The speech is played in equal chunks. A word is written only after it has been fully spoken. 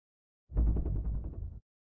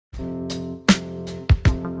We've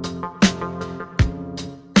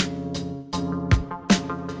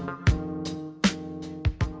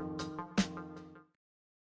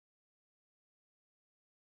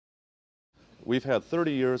had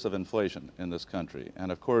 30 years of inflation in this country,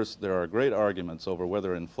 and of course there are great arguments over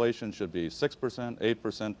whether inflation should be 6%, 8%,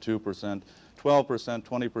 2%, 12%,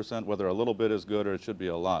 20%, whether a little bit is good or it should be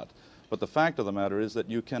a lot. But the fact of the matter is that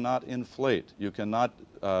you cannot inflate, you cannot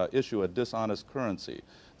issue a dishonest currency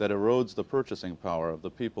that erodes the purchasing power of the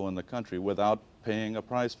people in the country without paying a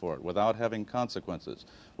price for it, without having consequences,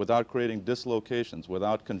 without creating dislocations,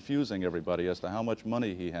 without confusing everybody as to how much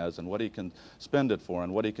money he has and what he can spend it for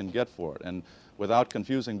and what he can get for it, and without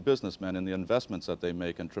confusing businessmen in the investments that they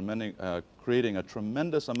make and creating a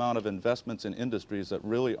tremendous amount of investments in industries that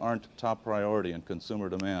really aren't top priority in consumer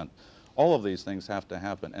demand. All of these things have to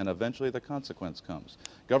happen, and eventually the consequence comes.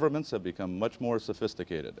 Governments have become much more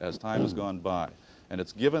sophisticated as time has gone by, and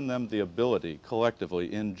it's given them the ability,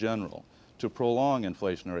 collectively, in general, to prolong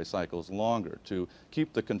inflationary cycles longer, to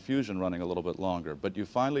keep the confusion running a little bit longer. But you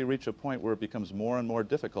finally reach a point where it becomes more and more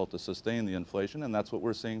difficult to sustain the inflation, and that's what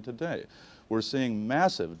we're seeing today. We're seeing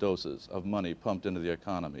massive doses of money pumped into the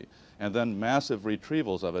economy, and then massive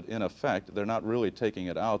retrievals of it. In effect, they're not really taking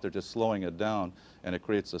it out, they're just slowing it down, and it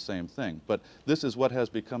creates the same thing. But this is what has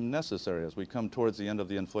become necessary as we come towards the end of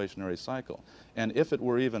the inflationary cycle. And if it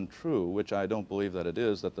were even true, which I don't believe that it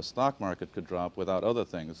is, that the stock market could drop without other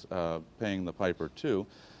things paying the piper too,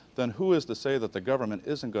 then who is to say that the government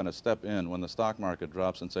isn't going to step in when the stock market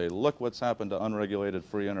drops and say, look what's happened to unregulated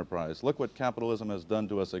free enterprise, look what capitalism has done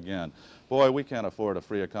to us again. Boy, we can't afford a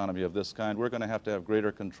free economy of this kind. We're going to have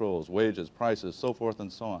greater controls, wages, prices, so forth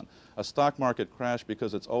and so on. A stock market crash,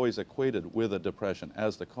 because it's always equated with a depression,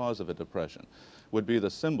 as the cause of a depression, would be the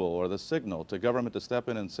symbol or the signal to government to step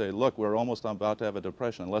in and say, look, we're almost about to have a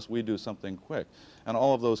depression unless we do something quick. And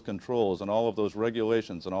all of those controls and all of those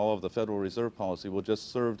regulations and all of the Federal Reserve policy will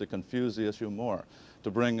just serve to confuse the issue more, to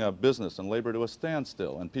bring business and labor to a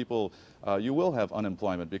standstill. And people, you will have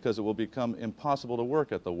unemployment because it will become impossible to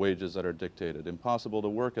work at the wages that are dictated, impossible to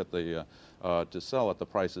work at the, to sell at the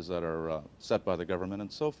prices that are set by the government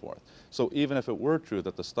and so forth. So even if it were true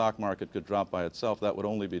that the stock market could drop by itself, that would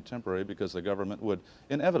only be temporary because the government would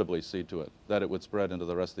inevitably see to it that it would spread into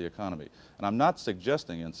the rest of the economy. And I'm not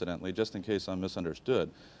suggesting, incidentally, just in case I'm misunderstood,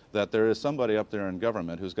 that there is somebody up there in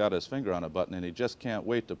government who's got his finger on a button and he just can't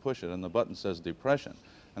wait to push it and the button says depression,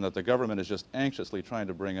 and that the government is just anxiously trying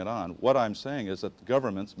to bring it on. What I'm saying is that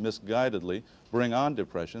governments misguidedly bring on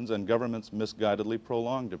depressions and governments misguidedly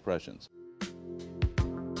prolong depressions.